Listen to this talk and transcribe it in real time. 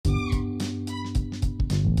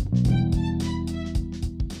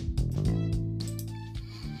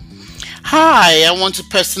Hi, I want to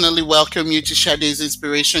personally welcome you to Sade's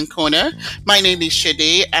Inspiration Corner. My name is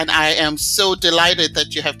Sade, and I am so delighted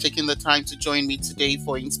that you have taken the time to join me today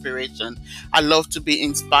for inspiration. I love to be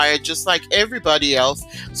inspired just like everybody else,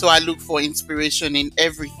 so I look for inspiration in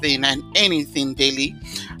everything and anything daily.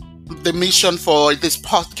 The mission for this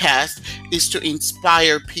podcast is to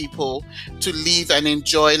inspire people to live and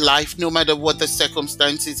enjoy life no matter what the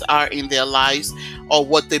circumstances are in their lives or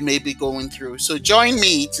what they may be going through. So join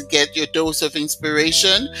me to get your dose of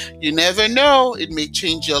inspiration. You never know, it may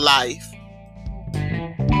change your life.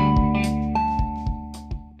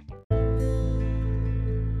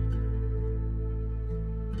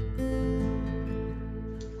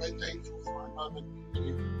 We're thankful for another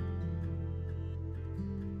new day.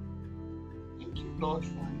 Thank you, Lord,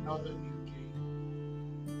 for another new day.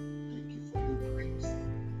 Thank you for your grace.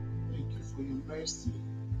 Thank you for your mercy.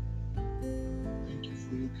 Thank you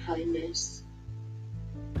for your kindness.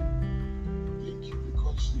 Thank you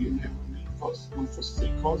because you never leave us nor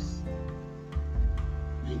forsake us.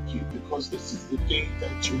 Thank you because this is the day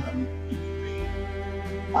that you have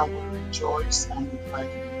made. I will rejoice and be glad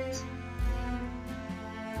in it.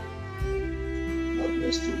 Lord, we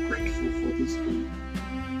are so grateful for this day.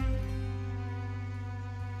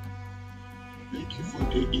 Thank you for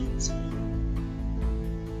day 18.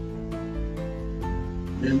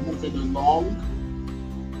 We are moving along.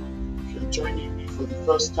 If you're joining me for the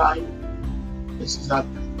first time, this is our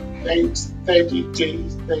 30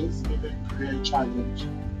 days Thanksgiving prayer challenge.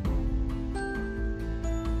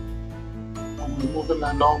 And we're moving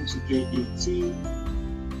along to day 18.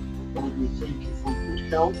 Lord, we thank you for good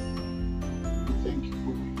health. We thank you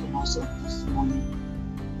for waking us up this morning.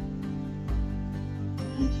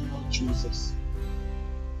 Thank you, Lord Jesus.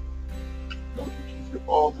 Lord, we give you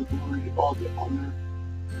all the glory, all the honor,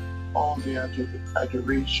 all the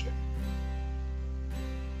adoration.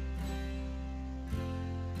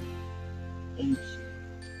 Thank you.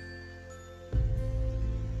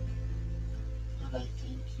 Lord, I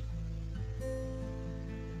thank you.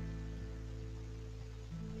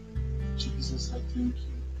 Jesus, I thank you.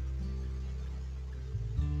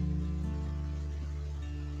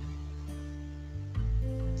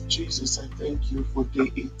 Jesus, I thank you for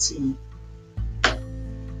day 18.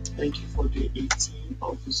 Thank you for day 18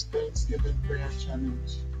 of this Thanksgiving prayer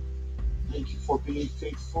challenge. Thank you for being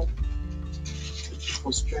faithful. Thank you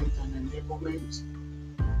for strength and enablement.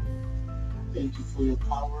 Thank you for your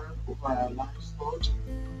power over our lives, Lord.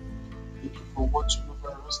 Thank you for watching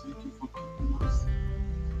over us. Thank you for keeping us.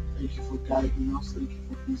 Thank you for guiding us. Thank you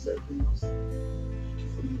for preserving us. Thank you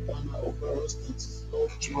for your banner over us that is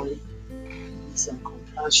love, joy, peace, and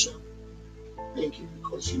compassion. Thank you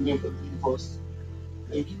because you never leave us.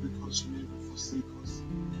 Thank you because you never forsake us.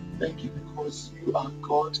 Thank you because you are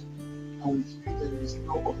God, and with you there is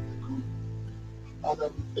no other God. Father,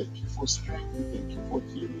 we thank you for strength. We thank you for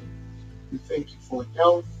healing. We thank you for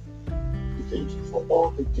health. We thank you for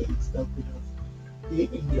all the days that we have been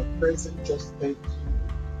in your presence. Just thank you.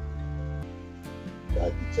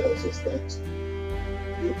 God tells us that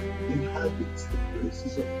you inhabit the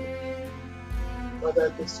praises of your people. Father,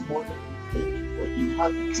 this morning we thank you for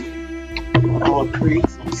inhabiting our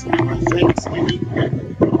praises and our thanksgiving.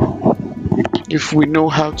 If we know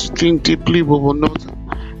how to think deeply, we will know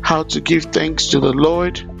how to give thanks to the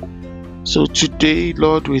Lord. So today,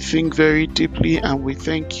 Lord, we think very deeply and we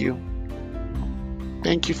thank you.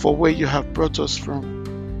 Thank you for where you have brought us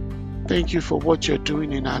from. Thank you for what you're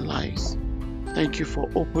doing in our lives. Thank you for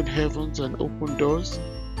open heavens and open doors.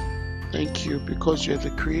 Thank you because you're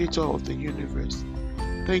the creator of the universe.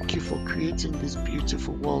 Thank you for creating this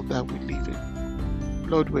beautiful world that we live in.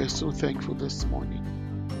 Lord, we're so thankful this morning.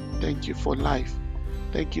 Thank you for life.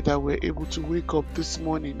 Thank you that we're able to wake up this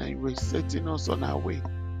morning and you're setting us on our way.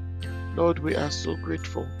 Lord, we are so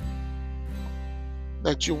grateful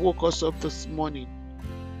that you woke us up this morning,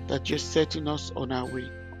 that you're setting us on our way.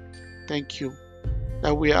 Thank you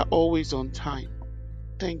that we are always on time.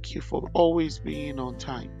 Thank you for always being on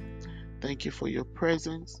time. Thank you for your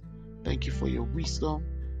presence. Thank you for your wisdom.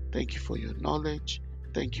 Thank you for your knowledge.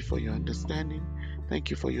 Thank you for your understanding. Thank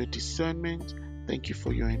you for your discernment. Thank you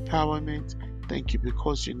for your empowerment. Thank you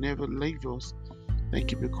because you never leave us.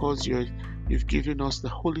 Thank you because you've given us the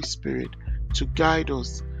Holy Spirit to guide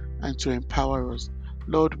us and to empower us.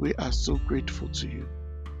 Lord, we are so grateful to you.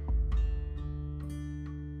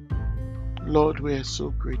 Lord, we are so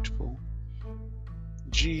grateful.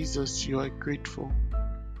 Jesus, you are grateful.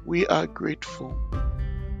 We are grateful.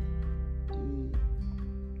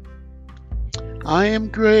 I am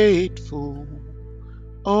grateful,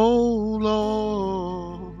 oh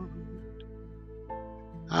Lord.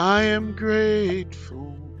 I am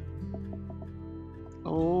grateful,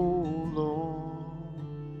 oh Lord,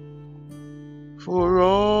 for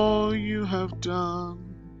all you have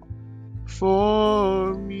done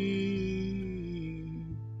for me.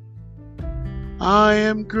 I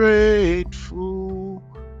am grateful,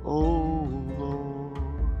 oh Lord.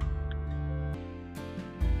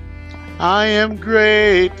 I am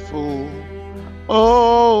grateful,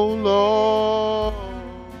 oh Lord.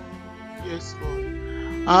 Yes,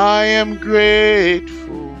 Lord. I am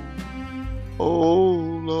grateful, oh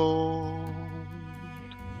Lord,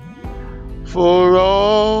 for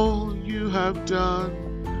all you have done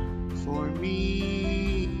for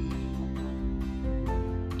me.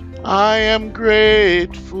 I am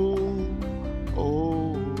grateful,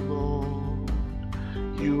 oh Lord.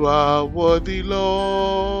 You are worthy,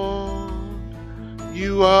 Lord.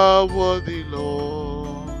 You are worthy,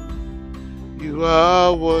 Lord. You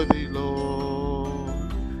are worthy,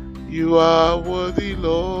 Lord. You are worthy,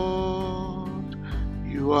 Lord.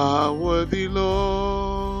 You are worthy,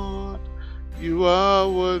 Lord. You are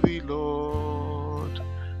worthy, Lord.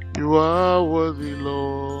 You are worthy,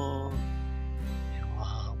 Lord. You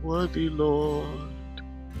are worthy, Lord.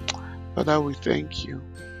 Father, we thank you,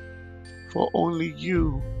 for only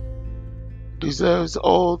you deserves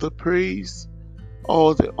all the praise,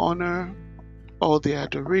 all the honor, all the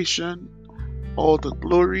adoration, all the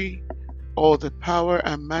glory, all the power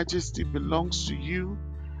and majesty belongs to you.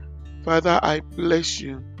 Father, I bless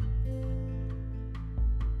you.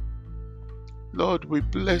 Lord, we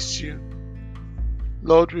bless you.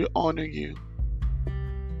 Lord, we honor you.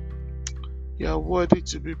 You are worthy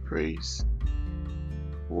to be praised.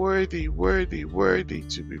 Worthy, worthy, worthy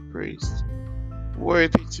to be praised.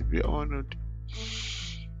 Worthy to be honored.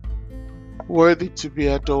 Worthy to be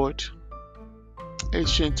adored.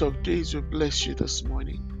 Ancient of Days, we bless you this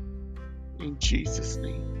morning. In Jesus'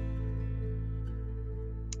 name.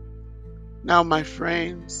 Now, my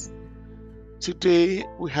friends, today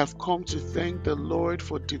we have come to thank the Lord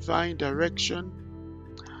for divine direction.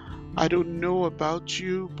 I don't know about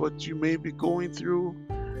you, but you may be going through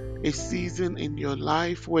a season in your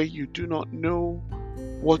life where you do not know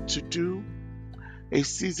what to do, a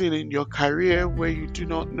season in your career where you do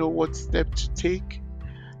not know what step to take,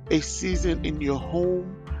 a season in your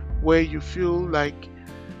home where you feel like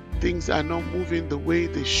things are not moving the way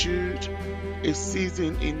they should, a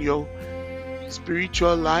season in your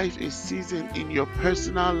spiritual life, a season in your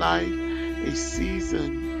personal life, a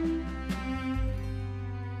season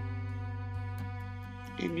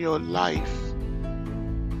in your life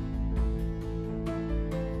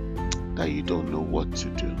that you don't know what to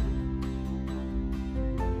do.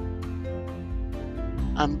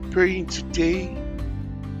 I'm praying today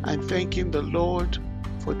and thanking the Lord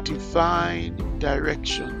for divine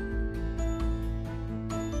direction.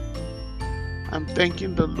 I'm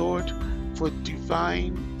thanking the Lord for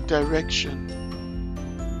divine direction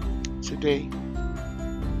today.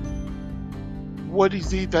 What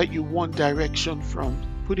is it that you want direction from?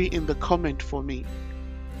 Put it in the comment for me.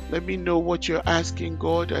 Let me know what you're asking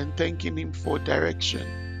God and thanking Him for direction.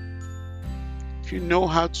 If you know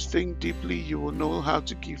how to think deeply, you will know how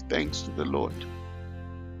to give thanks to the Lord.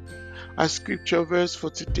 Our scripture verse for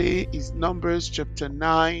today is Numbers chapter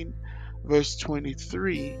 9, verse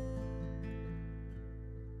 23.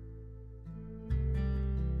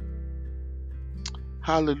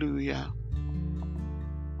 Hallelujah.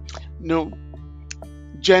 No,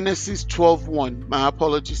 Genesis 12:1. My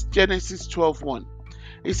apologies. Genesis 12:1.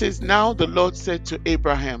 It says, "Now the Lord said to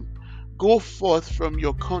Abraham, go forth from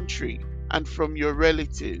your country and from your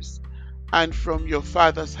relatives and from your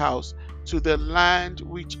father's house to the land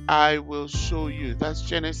which I will show you." That's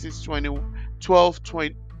Genesis 12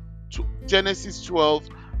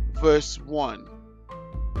 verse 1.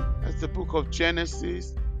 That's the book of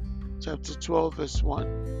Genesis chapter 12 verse 1.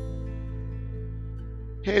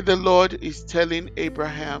 Here the Lord is telling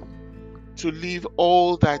Abraham to leave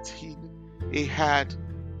all that he had,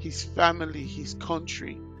 his family, his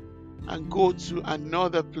country, and go to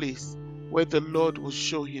another place where the Lord will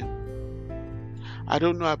show him. I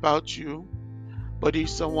don't know about you, but if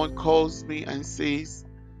someone calls me and says,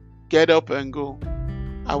 get up and go,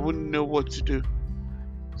 I wouldn't know what to do.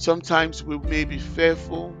 Sometimes we may be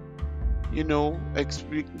fearful,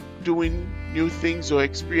 doing new things or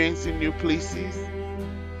experiencing new places.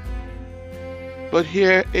 But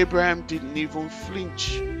here, Abraham didn't even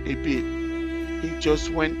flinch a bit. He just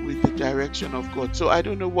went with the direction of God. So I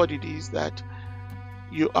don't know what it is that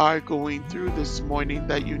you are going through this morning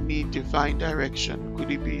that you need divine direction.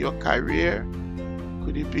 Could it be your career?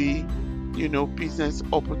 Could it be, business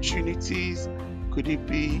opportunities? Could it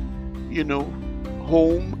be,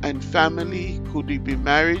 home and family? Could it be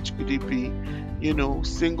marriage? Could it be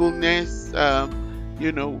singleness,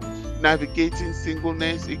 navigating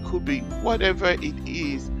singleness. It could be whatever it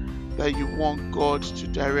is that you want God to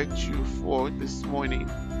direct you for this morning.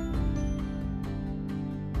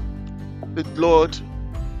 The Lord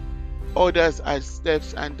orders our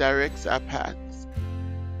steps and directs our paths.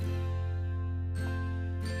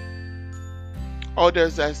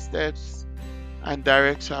 Orders our steps and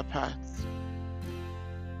directs our paths.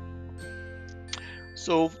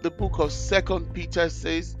 So the book of 2 Peter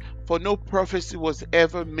says, "For no prophecy was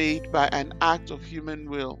ever made by an act of human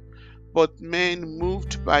will, but men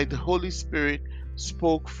moved by the Holy Spirit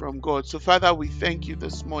spoke from God." So Father, we thank you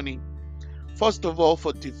this morning, first of all,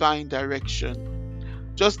 for divine direction.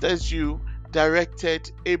 Just as you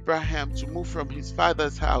directed Abraham to move from his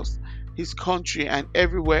father's house, his country, and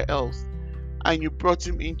everywhere else, and you brought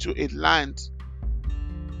him into a land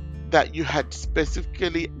that you had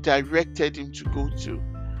specifically directed him to go to,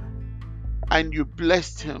 and you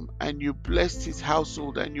blessed him, and you blessed his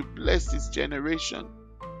household, and you blessed his generation,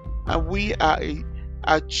 and we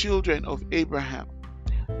are children of Abraham.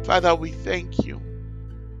 Father, we thank you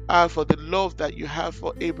for the love that you have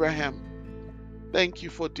for Abraham. Thank you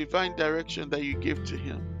for divine direction that you gave to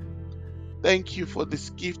him. Thank you for this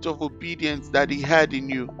gift of obedience that he had in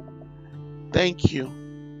you. Thank you.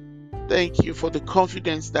 Thank you for the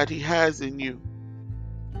confidence that he has in you.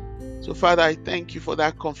 So Father, I thank you for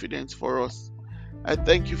that confidence for us. I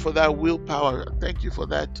thank you for that willpower. I thank you for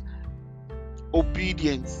that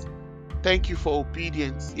obedience. Thank you for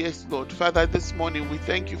obedience. Yes, Lord. Father, this morning we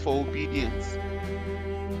thank you for obedience.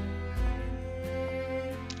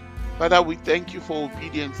 Father, we thank you for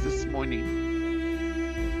obedience this morning.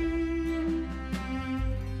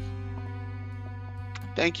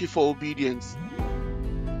 Thank you for obedience.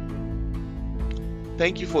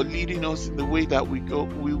 Thank you for leading us in the way that we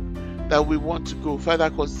want to go. Father,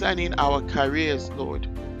 concerning our careers, Lord,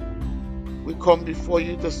 we come before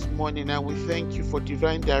you this morning and we thank you for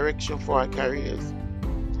divine direction for our careers,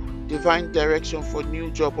 divine direction for new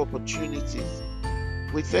job opportunities.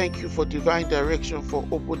 We thank you for divine direction for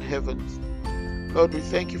open heavens. Lord, we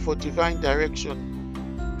thank you for divine direction.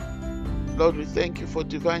 Lord, we thank you for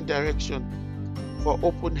divine direction for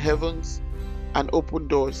open heavens and open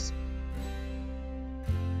doors.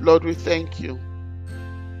 Lord, we thank you.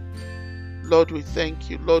 Lord, we thank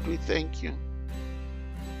you. Lord, we thank you.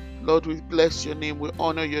 Lord, we bless your name. We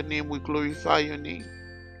honor your name. We glorify your name.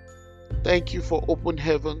 Thank you for open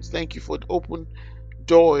heavens. Thank you for open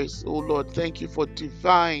doors, oh Lord. Thank you for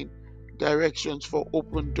divine directions for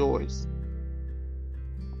open doors.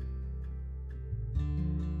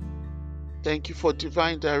 Thank you for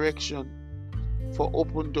divine direction for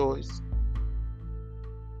open doors.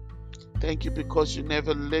 Thank you because you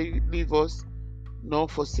never leave us nor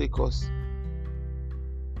forsake us.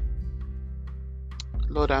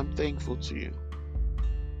 Lord, I'm thankful to you.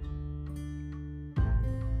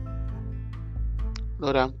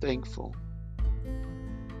 Lord, I'm thankful.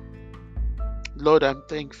 Lord, I'm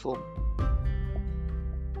thankful.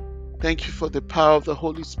 Thank you for the power of the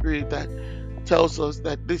Holy Spirit that tells us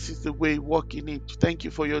that this is the way, walk in it. Thank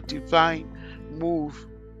you for your divine move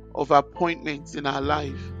of appointments in our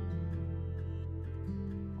life.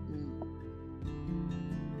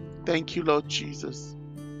 Thank you, Lord Jesus.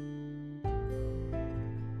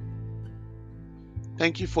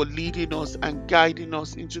 Thank you for leading us and guiding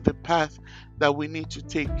us into the path that we need to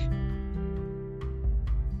take.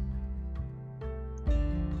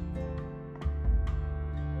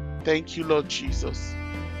 Thank you, Lord Jesus.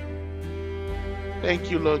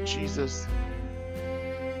 Thank you, Lord Jesus.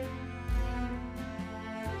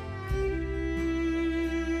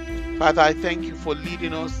 Father, I thank you for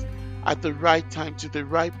leading us at the right time, to the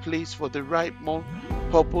right place, for the right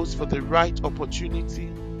purpose, for the right opportunity.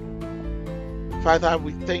 Father,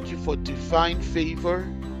 we thank you for divine favor.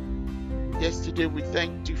 Yesterday we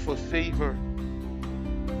thanked you for favor,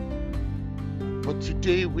 but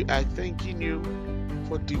today we are thanking you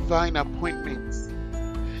for divine appointments,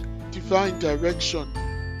 divine direction.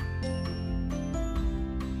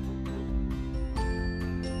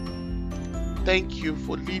 Thank you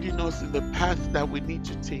for leading us in the path that we need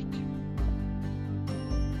to take.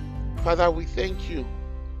 Father, we thank you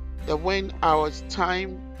that when our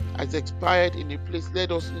time has expired in a place,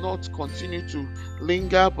 let us not continue to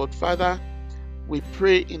linger, but Father, we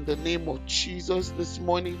pray in the name of Jesus this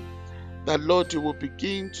morning that, Lord, you will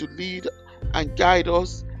begin to lead and guide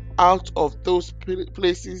us out of those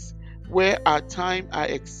places where our time are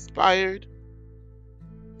expired.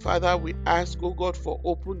 Father, we ask, oh God, for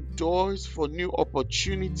open doors, for new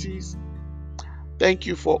opportunities. Thank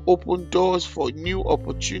you for open doors, for new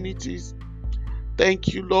opportunities.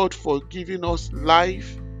 Thank you, Lord, for giving us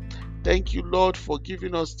life. Thank you, Lord, for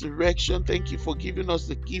giving us direction. Thank you for giving us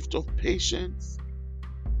the gift of patience.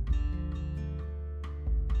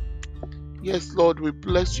 Yes, Lord, we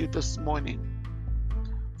bless you this morning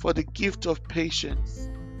for the gift of patience.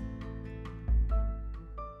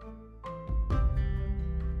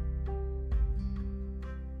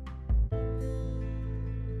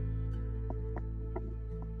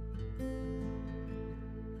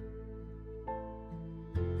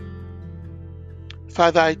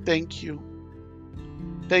 Father, I thank you.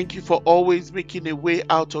 Thank you for always making a way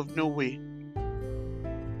out of no way.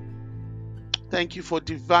 Thank you for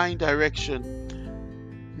divine direction.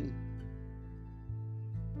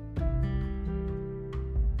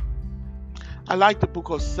 I like the book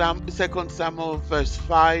of 2 Samuel verse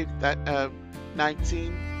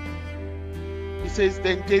 19. It says,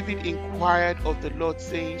 Then David inquired of the Lord,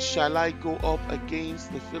 saying, Shall I go up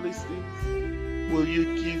against the Philistines? Will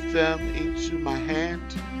you give them into my hand?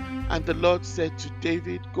 And the Lord said to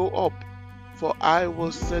David, Go up, for I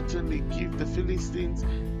will certainly give the Philistines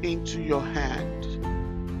into your hand.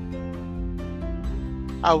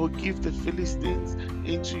 I will give the Philistines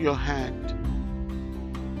into your hand.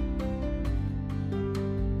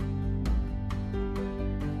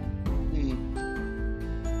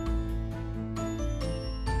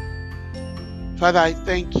 Father, I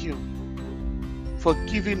thank you for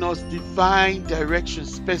giving us divine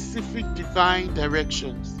directions, specific divine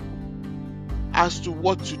directions as to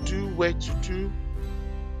what to do, where to do,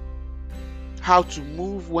 how to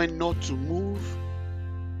move, when not to move,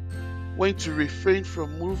 when to refrain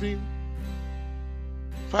from moving.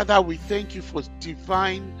 Father, we thank you for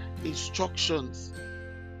divine instructions.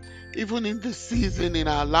 Even in this season in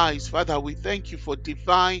our lives, Father, we thank you for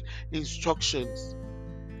divine instructions.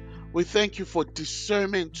 We thank you for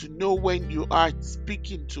discernment to know when you are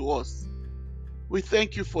speaking to us. We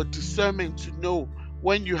thank you for discernment to know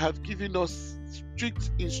when you have given us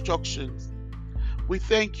strict instructions. We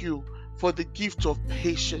thank you for the gift of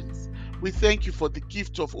patience. We thank you for the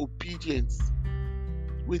gift of obedience.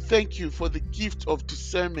 We thank you for the gift of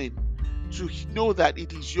discernment to know that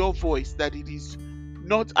it is your voice, that it is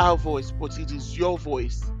not our voice, but it is your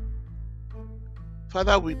voice.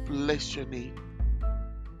 Father, we bless your name.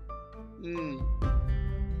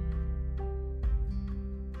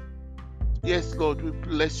 Yes, Lord, we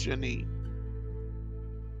bless your name.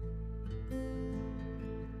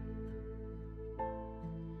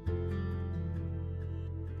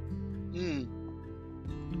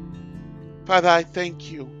 Father, I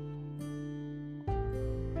thank you.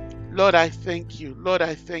 Lord, I thank you. Lord,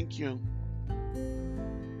 I thank you.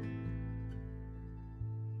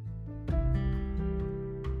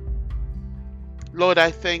 Lord,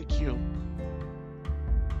 I thank you.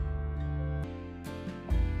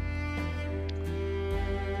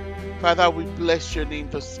 Father, we bless your name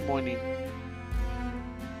this morning.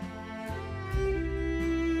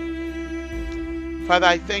 Father,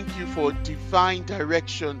 I thank you for divine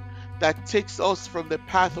direction that takes us from the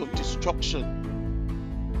path of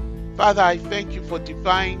destruction. Father, I thank you for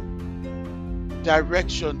divine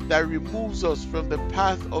direction that removes us from the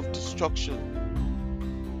path of destruction.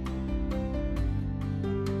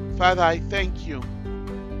 Father, I thank you.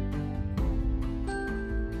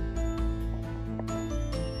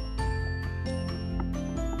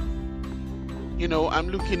 You know, I'm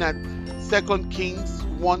looking at 2 Kings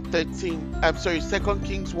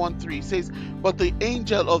 1:3. It says, But the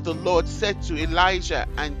angel of the Lord said to Elijah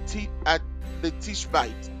at the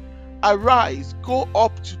Tishbite, Arise, go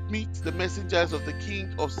up to meet the messengers of the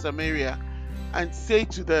king of Samaria, and say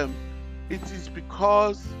to them, It is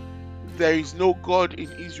because there is no God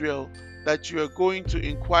in Israel that you are going to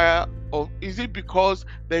inquire of. Is it because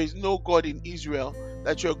there is no God in Israel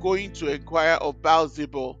that you are going to inquire of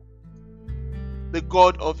Baal-zebul, the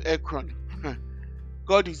god of Ekron?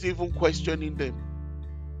 God is even questioning them.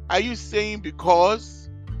 Are you saying because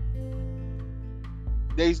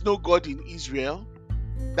there is no God in Israel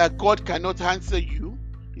that God cannot answer you?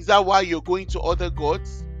 Is that why you're going to other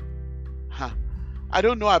gods? I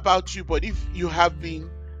don't know about you, but if you have been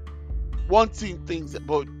wanting things,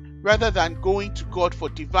 but rather than going to God for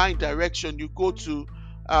divine direction, you go to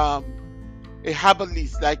a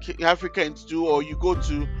herbalist like Africans do, or you go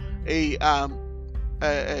to a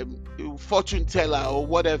fortune teller or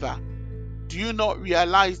whatever. Do you not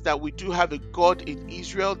realize that we do have a God in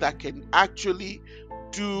Israel that can actually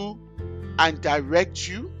do and direct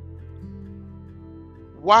you?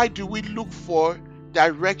 Why do we look for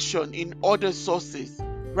direction in other sources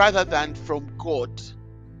rather than from God?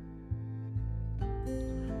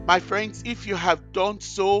 My friends, if you have done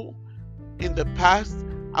so in the past,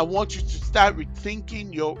 I want you to start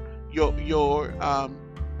rethinking your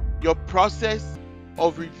process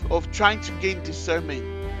of trying to gain discernment.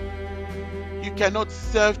 You cannot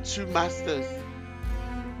serve two masters.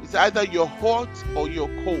 It's either you're hot or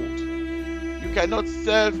you're cold. You cannot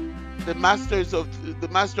serve the master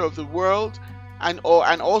of the world and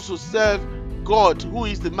also serve God, who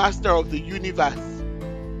is the master of the universe,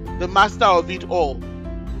 the master of it all.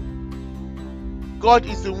 God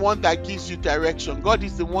is the one that gives you direction. God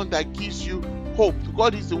is the one that gives you hope.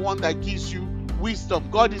 God is the one that gives you wisdom.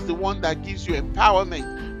 God is the one that gives you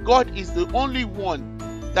empowerment. God is the only one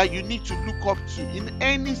that you need to look up to in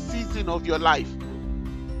any season of your life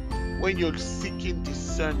when you're seeking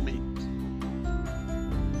discernment.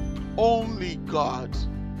 Only God.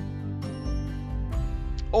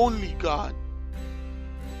 Only God.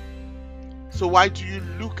 So why do you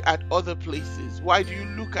look at other places? Why do you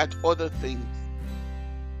look at other things?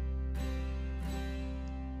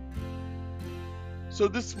 So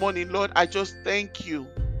this morning, Lord, I just thank you.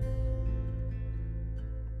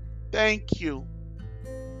 Thank you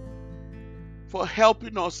for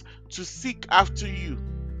helping us to seek after you,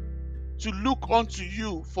 to look unto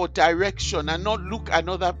you for direction and not look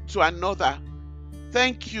to another.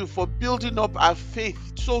 Thank you for building up our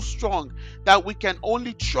faith so strong that we can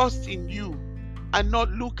only trust in you and not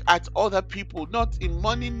look at other people, not in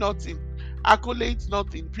money, not in accolades,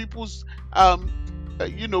 not in people's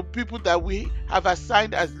people that we have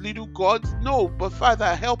assigned as little gods. No, but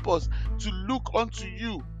Father, help us to look unto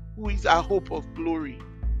you, who is our hope of glory.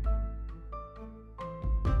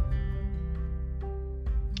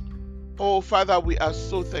 Oh, Father, we are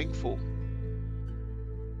so thankful.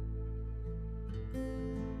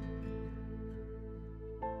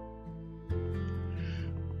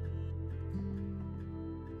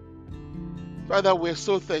 Father, we're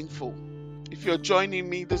so thankful. If you're joining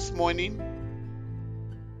me this morning,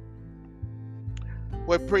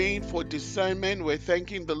 we're praying for discernment. We're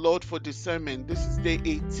thanking the Lord for discernment. This is day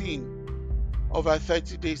 18 of our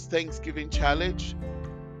 30 days Thanksgiving challenge.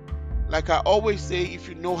 Like I always say, if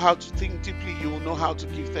you know how to think deeply, you will know how to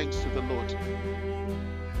give thanks to the Lord.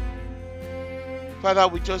 Father,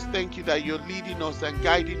 we just thank you that you're leading us and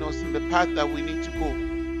guiding us in the path that we need to go.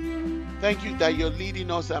 Thank you that you're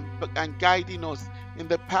leading us and guiding us in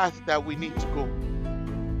the path that we need to go.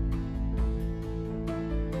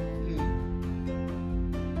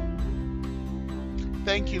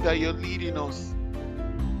 Thank you that you're leading us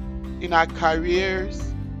in our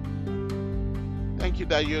careers. Thank you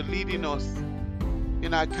that you're leading us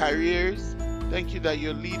in our careers. Thank you that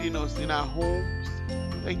you're leading us in our homes.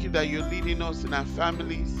 Thank you that you're leading us in our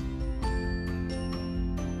families.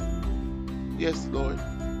 Yes, Lord.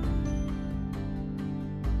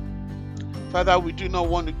 Father, we do not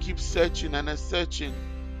want to keep searching and searching.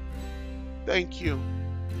 Thank you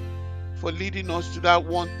for leading us to that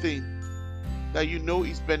one thing that you know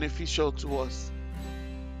is beneficial to us.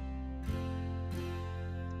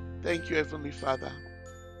 Thank you, Heavenly Father.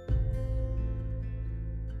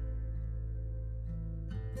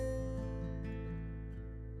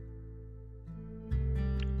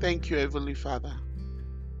 Thank you, Heavenly Father.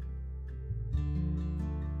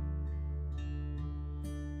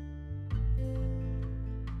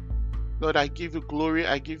 Lord, I give you glory,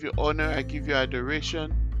 I give you honor, I give you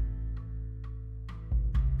adoration.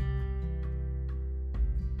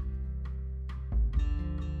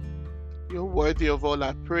 You're worthy of all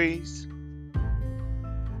our praise.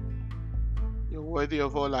 You're worthy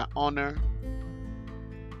of all our honor.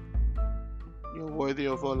 You're worthy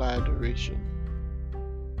of all our adoration.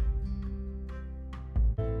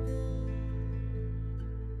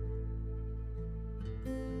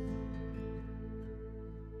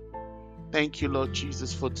 Thank you, Lord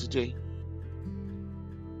Jesus, for today.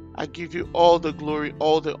 I give you all the glory,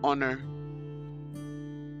 all the honor.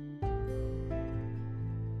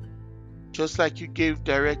 Just like you gave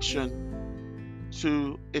direction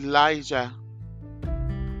to Elijah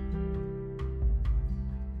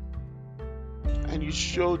and you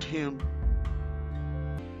showed him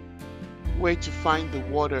where to find the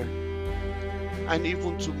water, and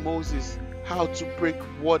even to Moses how to break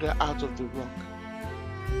water out of the rock.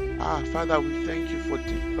 Father, we thank you for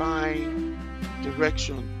divine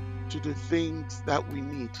direction to the things that we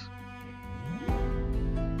need.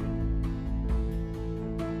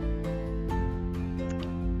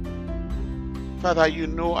 Father, you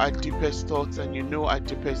know our deepest thoughts and you know our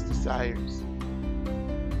deepest desires.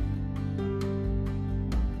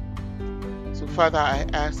 So, Father, I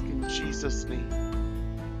ask in Jesus' name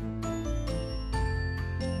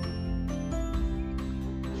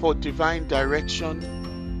for divine direction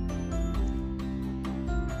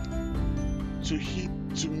to heed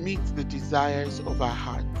to meet the desires of our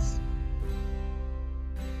hearts,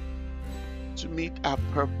 to meet our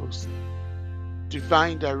purpose,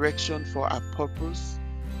 divine direction for our purpose,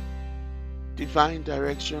 divine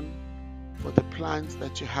direction for the plans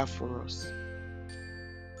that you have for us.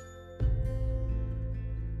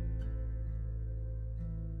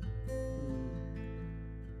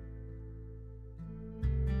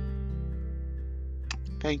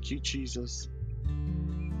 Thank you, Jesus.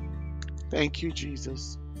 Thank you,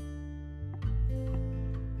 Jesus.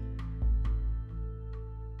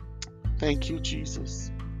 Thank you,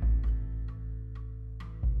 Jesus.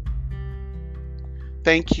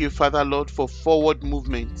 Thank you, Father Lord, for forward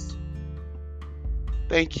movement.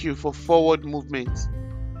 Thank you for forward movement.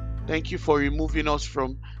 Thank you for removing us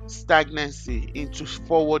from stagnancy into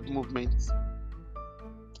forward movement.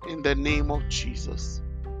 In the name of Jesus.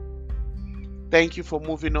 Thank you for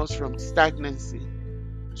moving us from stagnancy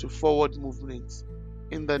to forward movement.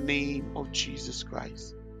 In the name of Jesus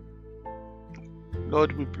Christ.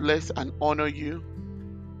 Lord, we bless and honor you.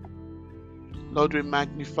 Lord, we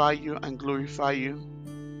magnify you and glorify you.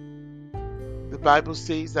 The Bible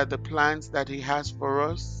says that the plans that He has for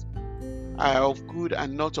us are of good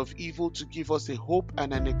and not of evil, to give us a hope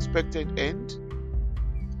and an expected end.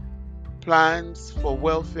 Plans for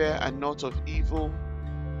welfare and not of evil,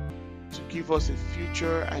 to give us a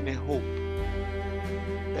future and a hope.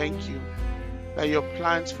 Thank you that your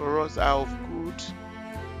plans for us are of good.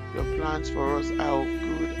 Your plans for us are of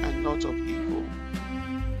good and not of evil.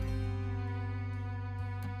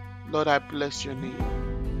 Lord, I bless your name.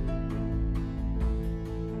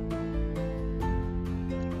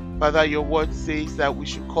 Father, your word says that we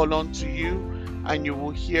should call unto you and you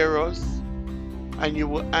will hear us and you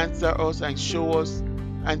will answer us and show us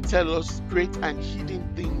and tell us great and hidden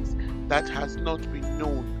things that has not been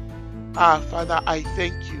known. Father, I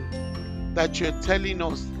thank you that you're telling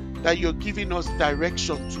us, that you're giving us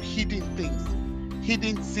direction to hidden things,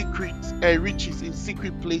 hidden secrets, riches in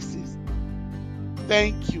secret places.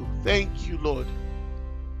 Thank you, Lord.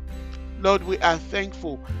 Lord, we are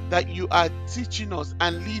thankful that you are teaching us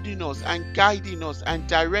and leading us and guiding us and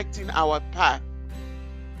directing our path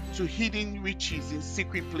to hidden riches in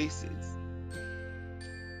secret places.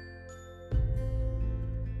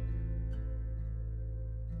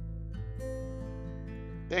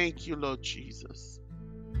 Thank you, Lord Jesus.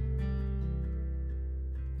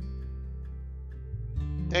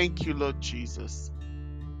 Thank you, Lord Jesus.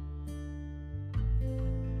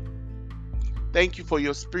 Thank you for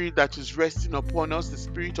your spirit that is resting upon us, the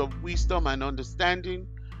spirit of wisdom and understanding,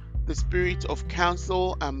 the spirit of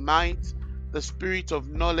counsel and might, the spirit of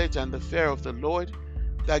knowledge and the fear of the Lord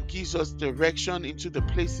that gives us direction into the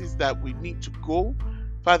places that we need to go.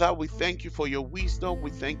 Father, we thank you for your wisdom.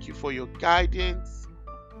 We thank you for your guidance.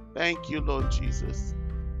 Thank you, Lord Jesus.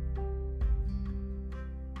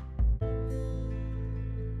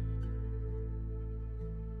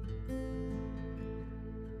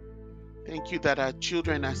 Thank you that our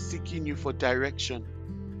children are seeking you for direction.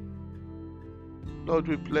 Lord,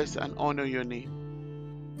 we bless and honor your name.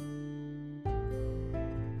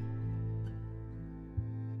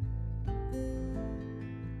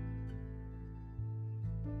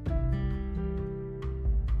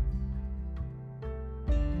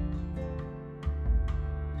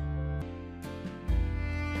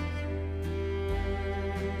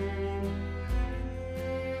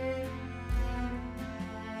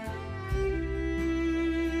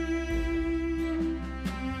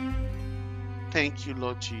 Thank you,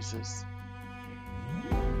 Lord Jesus.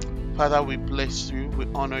 Father, we bless you, we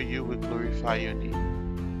honor you, we glorify your name.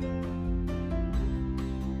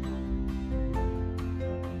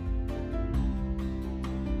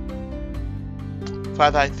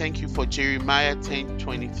 Father, I thank you for Jeremiah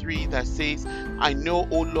 10:23 that says, I know,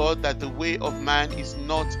 O Lord, that the way of man is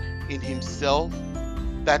not in himself,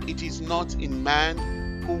 that it is not in man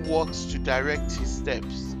who walks to direct his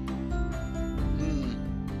steps.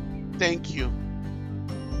 Thank you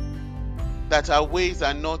that our ways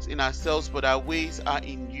are not in ourselves, but our ways are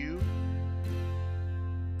in you.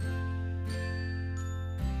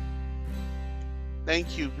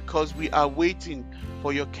 Thank you because we are waiting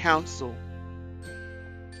for your counsel.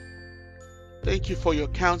 Thank you for your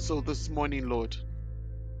counsel this morning, Lord.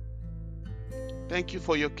 Thank you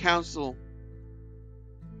for your counsel.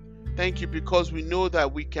 Thank you because we know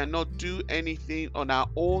that we cannot do anything on our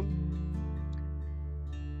own.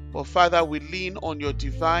 But Father, we lean on your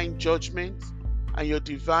divine judgment and your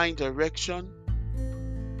divine direction.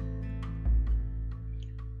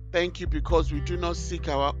 Thank you because we do not seek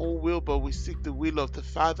our own will, but we seek the will of the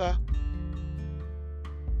Father.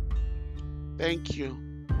 Thank you.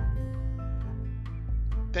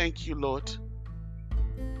 Thank you, Lord.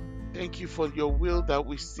 Thank you for your will that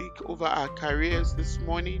we seek over our careers this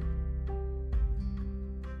morning.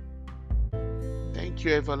 Thank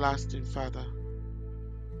you, everlasting Father.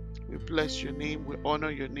 We bless your name, we honor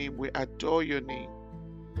your name, we adore your name.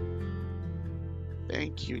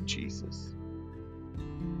 Thank you, Jesus.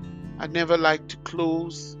 I'd never like to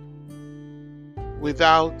close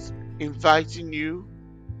without inviting you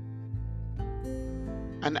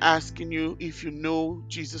and asking you if you know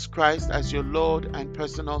Jesus Christ as your Lord and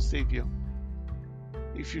personal Savior.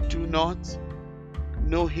 If you do not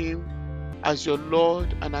know Him as your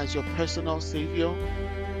Lord and as your personal Savior,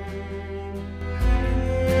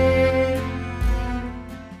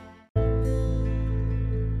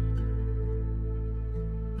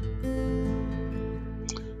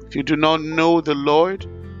 if you do not know the Lord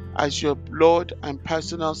as your Lord and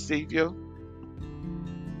personal Savior,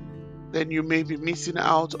 then you may be missing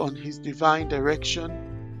out on His divine direction.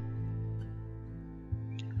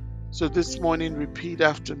 So this morning, repeat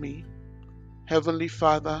after me. Heavenly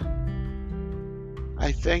Father,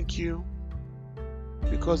 I thank you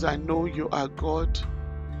because I know you are God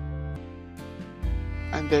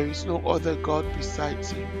and there is no other God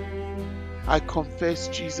besides you. I confess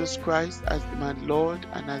Jesus Christ as my Lord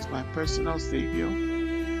and as my personal Savior.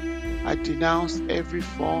 I denounce every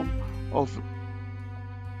form of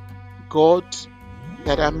God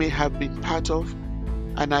that I may have been part of,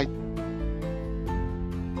 and I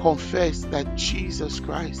confess that Jesus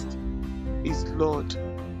Christ is Lord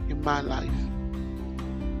in my life.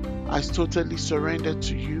 I totally surrender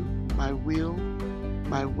to you, my will,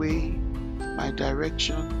 my way, my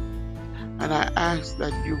direction, and I ask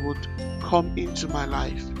that you would come into my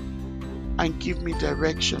life and give me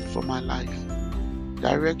direction for my life,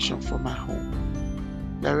 direction for my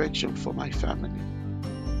home, direction for my family,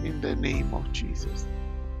 in the name of Jesus.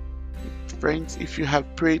 Friends, if you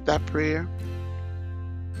have prayed that prayer,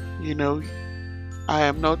 you know, I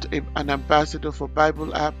am not an ambassador for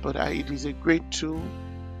Bible app, but it is a great tool.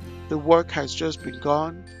 The work has just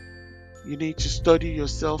begun. You need to study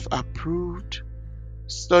yourself approved.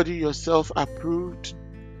 Study yourself approved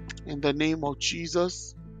in the name of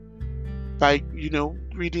Jesus by,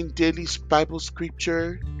 reading daily Bible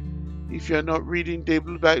scripture. If you're not reading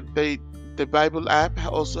the Bible app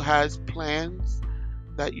also has plans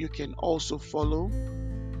that you can also follow.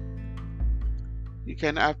 You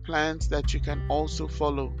can have plans that you can also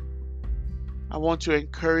follow. I want to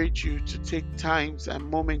encourage you to take times and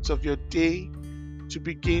moments of your day to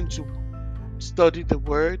begin to study the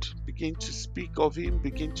Word, begin to speak of Him,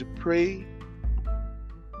 begin to pray,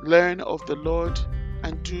 learn of the Lord,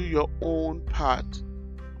 and do your own part,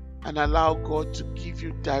 and allow God to give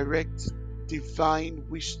you direct, divine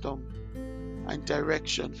wisdom and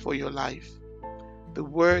direction for your life. The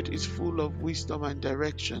Word is full of wisdom and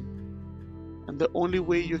direction, and the only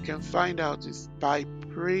way you can find out is by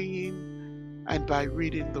praying and by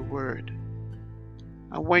reading the Word.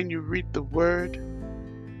 And when you read the Word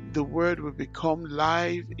will become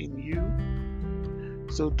live in you.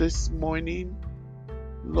 So this morning,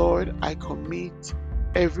 Lord, I commit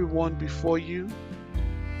everyone before you.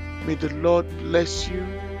 May the Lord bless you.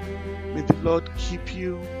 May the Lord keep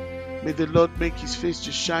you. May the Lord make His face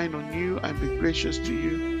to shine on you and be gracious to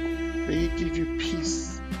you. May He give you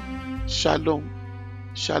peace. Shalom.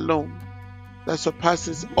 Shalom. That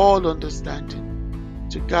surpasses all understanding,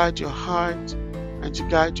 to guide your heart and to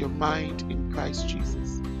guide your mind in Christ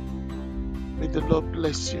Jesus. May the Lord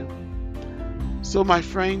bless you. So my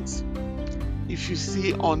friends, if you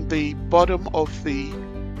see on the bottom of the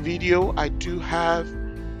video, I do have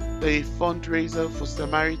the fundraiser for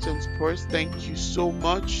Samaritan's Purse. Thank you so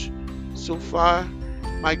much. So far,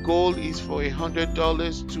 my goal is for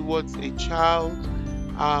 $100 towards a child,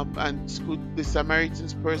 and the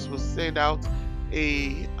Samaritan's Purse will send out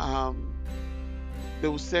they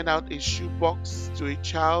will send out a shoebox to a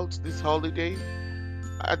child this holiday.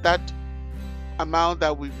 At that amount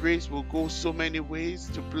that we've raised will go so many ways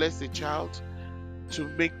to bless a child, to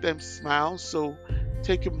make them smile. So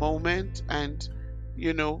take a moment and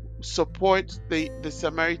support the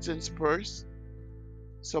Samaritan's Purse.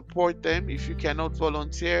 Support them. If you cannot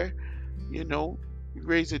volunteer,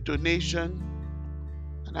 raise a donation,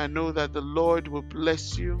 and I know that the Lord will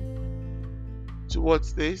bless you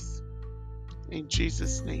towards this, in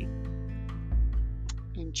Jesus' name.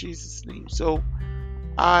 In Jesus' name. So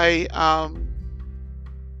I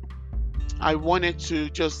wanted to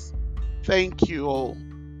just thank you all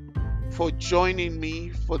for joining me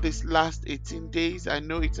for this last 18 days. I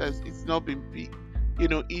know it's not been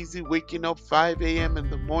easy waking up 5 a.m. in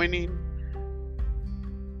the morning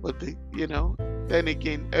But then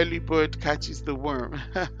again, early bird catches the worm.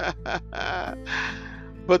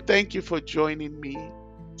 But thank you for joining me.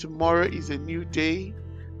 Tomorrow is a new day.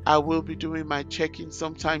 I will be doing my check-in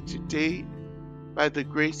sometime today by the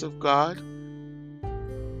grace of God.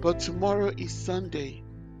 But tomorrow is Sunday.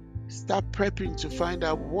 Start prepping to find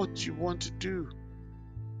out what you want to do.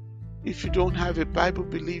 If you don't have a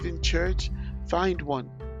Bible-believing church, find one.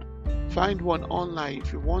 Find one online.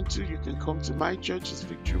 If you want to, you can come to my church, it's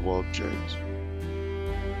Victory World Church,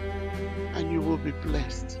 and you will be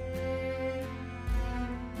blessed.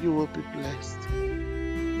 You will be blessed.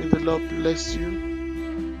 May the Lord bless you.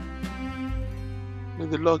 May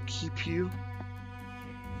the Lord keep you.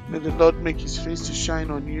 May the Lord make His face to shine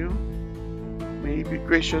on you. May He be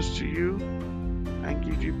gracious to you and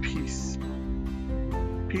give you peace.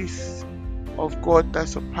 Peace of God that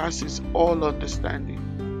surpasses all understanding.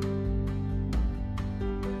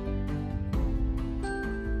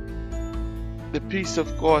 The peace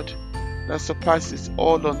of God that surpasses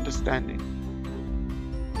all understanding.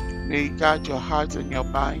 May He guard your heart and your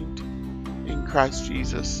mind in Christ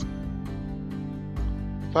Jesus.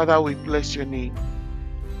 Father, we bless your name.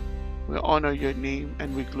 We honor your name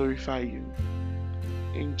and we glorify you.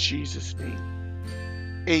 In Jesus'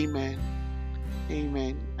 name. Amen.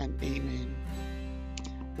 Amen and amen.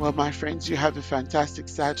 Well, my friends, you have a fantastic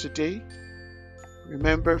Saturday.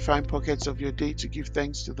 Remember, find pockets of your day to give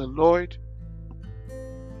thanks to the Lord,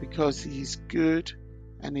 because He is good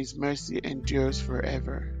and His mercy endures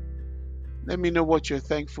forever. Let me know what you're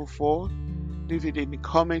thankful for. Leave it in the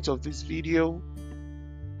comments of this video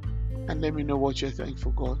and let me know what you're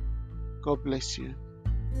thankful for. God bless you.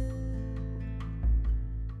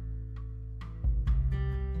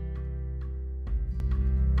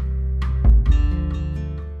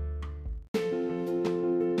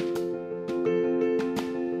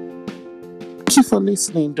 Thank you for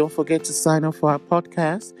listening. Don't forget to sign up for our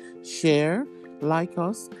podcast, share, like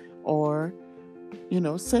us, or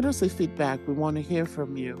send us a feedback. We want to hear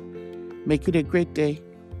from you. Make it a great day.